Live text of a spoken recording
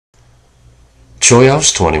Choi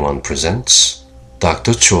House 21 presents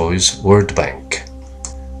Dr. Choi's WordBank,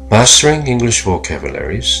 mastering English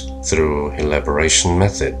vocabularies through Elaboration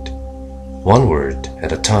Method, one word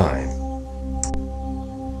at a time.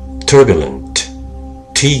 Turbulent,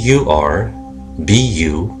 T-U-R-B-U-L-E-N-T,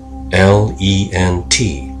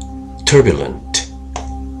 turbulent.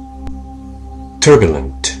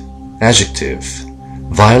 Turbulent, adjective,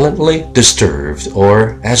 violently disturbed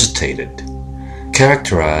or agitated,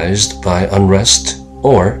 characterized by unrest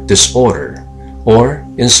or disorder or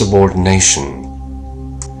insubordination.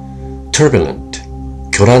 Turbulent,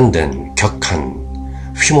 교란된,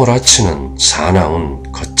 격한, 휘몰아치는, 사나운,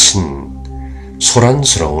 거친,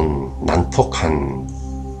 소란스러운, 난폭한.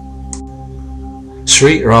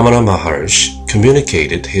 Sri Ramana Maharshi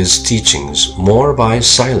communicated his teachings more by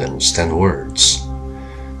silence than words.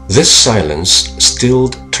 This silence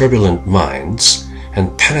stilled turbulent minds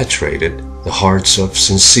and penetrated the hearts of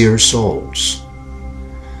sincere souls.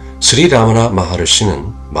 스리 라마나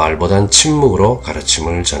마하르시는 말보단 침묵으로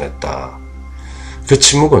가르침을 전했다. 그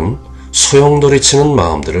침묵은 소용돌이치는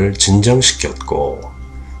마음들을 진정시켰고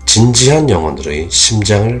진지한 영혼들의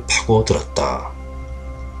심장을 파고들었다.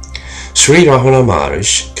 Sri Ramana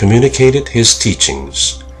Maharshi communicated his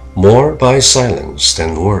teachings more by silence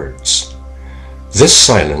than words. This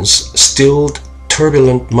silence stilled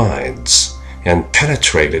turbulent minds and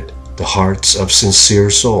penetrated the hearts of sincere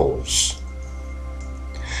souls.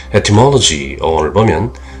 Etymology 어원을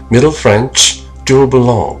보면 Middle French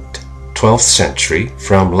turbulent, 12th century,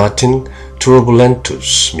 from Latin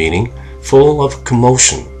turbulentus, meaning full of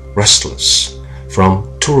commotion, restless, from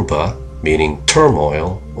turba, meaning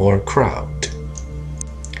turmoil or crowd.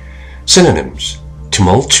 Synonyms: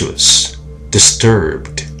 tumultuous,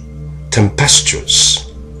 disturbed,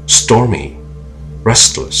 tempestuous, stormy,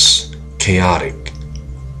 restless, chaotic.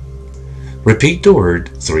 Repeat the word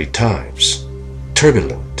 3 times.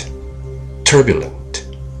 Turbulent, turbulent,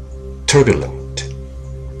 turbulent.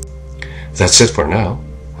 That's it for now.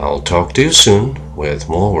 I'll talk to you soon with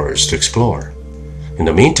more words to explore. In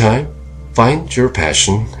the meantime, find your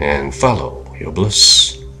passion and follow your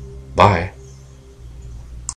bliss. Bye.